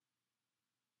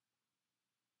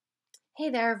Hey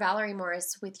there, Valerie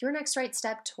Morris with your next right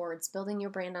step towards building your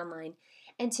brand online.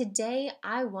 And today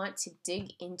I want to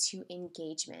dig into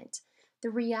engagement. The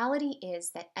reality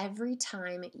is that every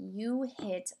time you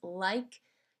hit like,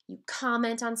 you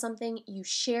comment on something, you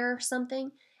share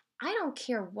something, I don't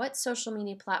care what social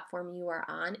media platform you are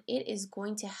on, it is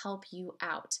going to help you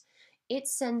out. It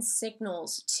sends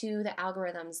signals to the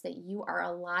algorithms that you are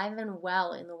alive and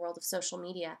well in the world of social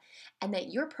media and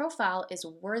that your profile is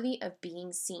worthy of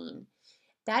being seen.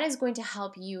 That is going to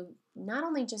help you not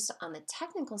only just on the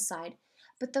technical side,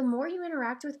 but the more you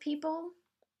interact with people,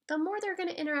 the more they're going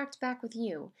to interact back with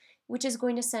you, which is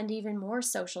going to send even more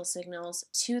social signals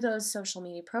to those social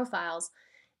media profiles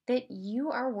that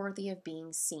you are worthy of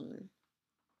being seen.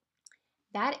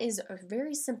 That is a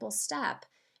very simple step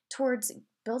towards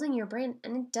building your brand,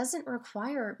 and it doesn't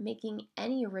require making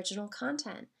any original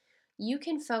content. You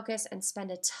can focus and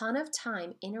spend a ton of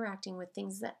time interacting with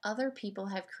things that other people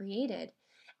have created,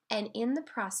 and in the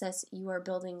process, you are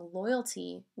building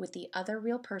loyalty with the other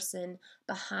real person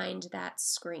behind that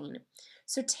screen.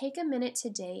 So take a minute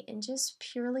today and just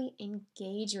purely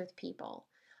engage with people.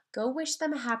 Go wish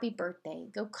them a happy birthday.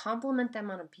 Go compliment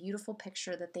them on a beautiful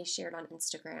picture that they shared on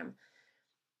Instagram.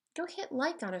 Go hit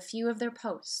like on a few of their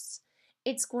posts.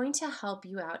 It's going to help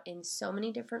you out in so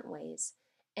many different ways.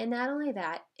 And not only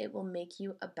that, it will make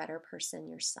you a better person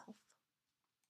yourself.